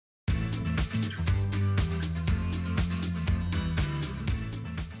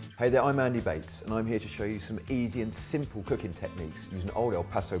Hey there, I'm Andy Bates and I'm here to show you some easy and simple cooking techniques using old El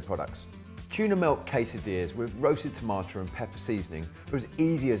Paso products. Tuna melt quesadillas with roasted tomato and pepper seasoning are as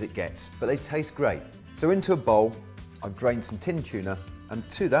easy as it gets, but they taste great. So into a bowl, I've drained some tinned tuna, and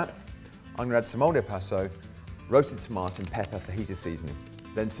to that, I'm going to add some old El Paso, roasted tomato and pepper for heated seasoning.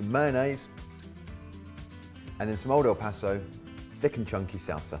 Then some mayonnaise, and then some old El Paso, thick and chunky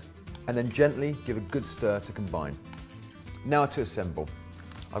salsa. And then gently give a good stir to combine. Now to assemble.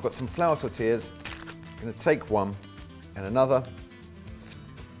 I've got some flour tortillas. I'm going to take one and another,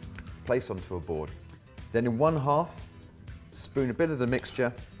 place onto a board. Then in one half, spoon a bit of the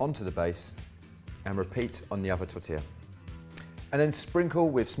mixture onto the base and repeat on the other tortilla. And then sprinkle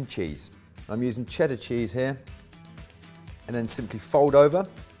with some cheese. I'm using cheddar cheese here. And then simply fold over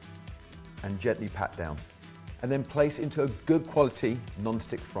and gently pat down. And then place into a good quality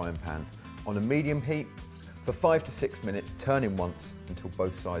non-stick frying pan on a medium heat for 5 to 6 minutes, turning once until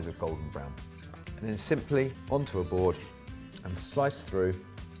both sides are golden brown. And then simply onto a board and slice through,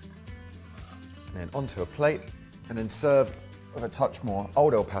 and then onto a plate, and then serve with a touch more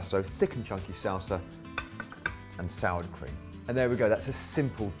old El Paso, thick and chunky salsa, and sour cream. And there we go, that's a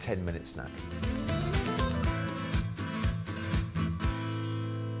simple 10-minute snack.